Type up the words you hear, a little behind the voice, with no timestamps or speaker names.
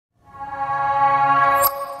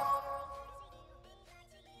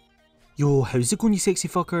Yo, how's it going you sexy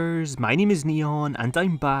fuckers? My name is Neon and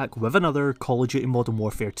I'm back with another Call of Duty Modern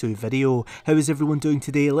Warfare 2 video. How is everyone doing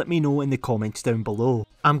today? Let me know in the comments down below.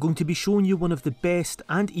 I'm going to be showing you one of the best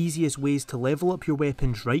and easiest ways to level up your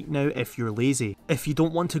weapons right now if you're lazy. If you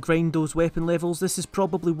don't want to grind those weapon levels, this is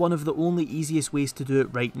probably one of the only easiest ways to do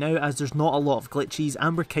it right now, as there's not a lot of glitches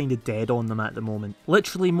and we're kinda dead on them at the moment.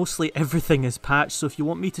 Literally mostly everything is patched, so if you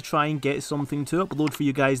want me to try and get something to upload for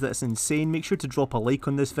you guys that's insane, make sure to drop a like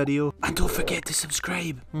on this video. And don't forget to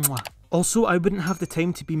subscribe. Mwah. Also, I wouldn't have the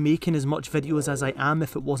time to be making as much videos as I am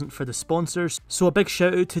if it wasn't for the sponsors, so a big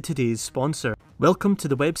shout out to today's sponsor. Welcome to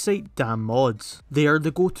the website DMZ. They are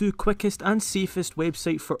the go-to quickest and safest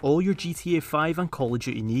website for all your GTA 5 and Call of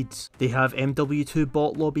Duty needs. They have MW2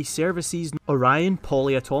 bot lobby services, Orion,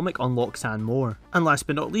 polyatomic unlocks and more. And last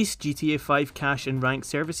but not least, GTA 5 cash and rank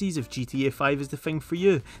services if GTA 5 is the thing for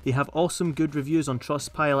you. They have awesome good reviews on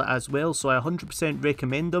Trustpilot as well, so I 100%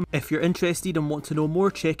 recommend them. If you're interested and want to know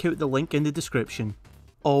more, check out the link in the description.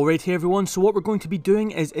 Alright everyone, so what we're going to be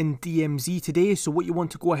doing is in DMZ today, so what you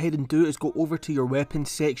want to go ahead and do is go over to your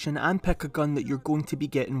weapons section and pick a gun that you're going to be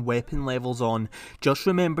getting weapon levels on. Just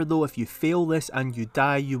remember though, if you fail this and you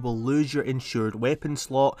die, you will lose your insured weapon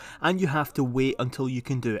slot and you have to wait until you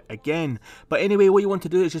can do it again. But anyway, what you want to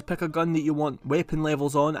do is just pick a gun that you want weapon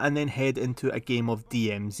levels on and then head into a game of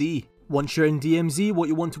DMZ. Once you're in DMZ, what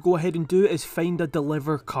you want to go ahead and do is find a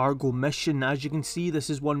deliver cargo mission. As you can see, this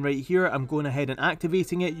is one right here. I'm going ahead and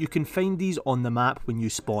activating it. You can find these on the map when you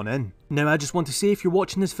spawn in. Now I just want to say, if you're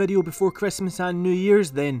watching this video before Christmas and New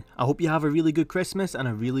Year's, then I hope you have a really good Christmas and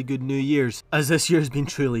a really good New Year's, as this year's been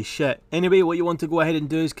truly shit. Anyway, what you want to go ahead and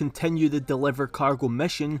do is continue the deliver cargo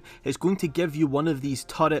mission. It's going to give you one of these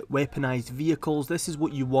turret weaponized vehicles. This is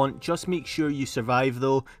what you want. Just make sure you survive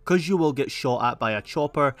though, because you will get shot at by a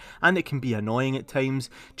chopper and it can be annoying at times.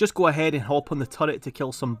 Just go ahead and hop on the turret to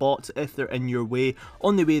kill some bots if they're in your way.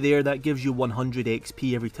 On the way there, that gives you 100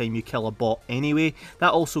 XP every time you kill a bot anyway.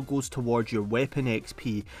 That also goes towards your weapon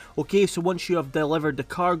XP. Okay, so once you have delivered the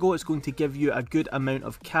cargo, it's going to give you a good amount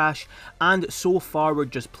of cash, and so far we're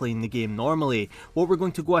just playing the game normally. What we're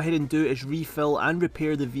going to go ahead and do is refill and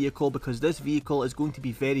repair the vehicle, because this vehicle is going to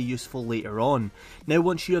be very useful later on. Now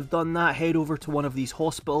once you have done that, head over to one of these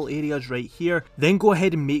hospital areas right here, then go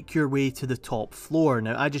ahead and make your way to the top floor.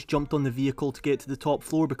 Now I just jumped on the vehicle to get to the top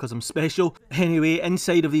floor because I'm special. Anyway,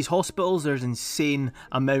 inside of these hospitals there's insane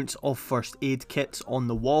amounts of first aid kits on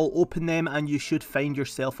the wall. Open them and you should find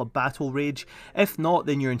yourself a battle rage. If not,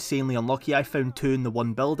 then you're insanely unlucky. I found 2 in the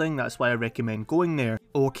one building, that's why I recommend going there.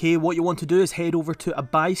 Okay, what you want to do is head over to a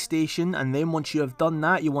buy station, and then once you have done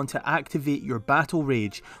that, you want to activate your battle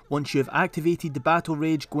rage. Once you have activated the battle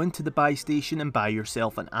rage, go into the buy station and buy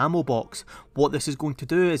yourself an ammo box. What this is going to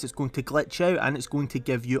do is it's going to glitch out and it's going to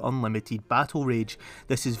give you unlimited battle rage.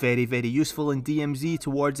 This is very useful in DMZ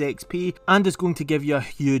towards XP, and is going to give you a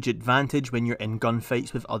huge advantage when you're in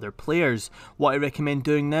gunfights with other players. What I recommend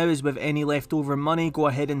doing now is, with any leftover money, go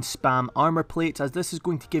ahead and spam armor plates, as this is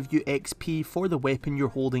going to give you XP for the weapon you're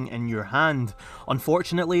holding in your hand.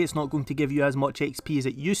 Unfortunately, it's not going to give you as much XP as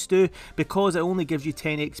it used to, because it only gives you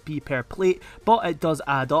 10 XP per plate, but it does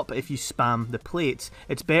add up if you spam the plates.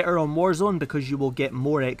 It's better on Warzone because you will get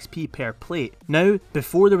more XP per plate. Now,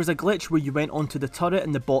 before there was a glitch where you went onto the turret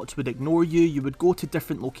and the bots would ignore you, you would go to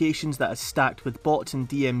different locations that are stacked with bots in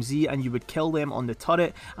DMZ and you would kill them on the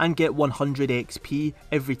turret and get 100 XP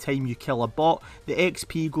every time you kill a bot. The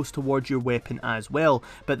XP goes towards your weapon as well,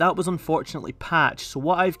 but that was unfortunately patched. So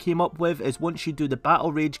what I've came up with is, once you do the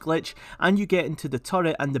battle rage glitch and you get into the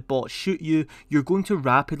turret and the bots shoot you, you're going to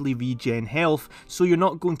rapidly regen health, so you're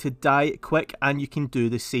not going to die quick and you can do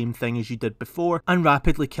the same thing as you did before and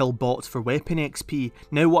rapidly kill bots for weapon XP.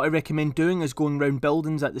 Now what I recommend doing is going around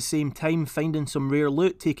buildings at the same time, finding some rare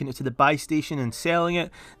loot, taking it to the buy station and selling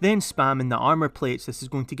it, then spamming the armor plates. This is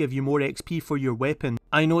going to give you more XP for your weapon.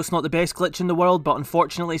 I know it's not the best glitch in the world, but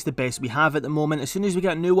unfortunately it's the best we have at the moment. As soon as we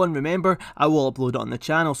get a new one, remember, I will upload it on the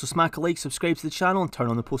channel, so smack a like, subscribe to the channel and turn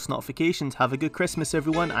on the post notifications. Have a good Christmas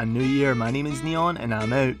everyone and New Year. My name is Neon and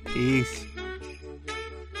I'm out. Peace.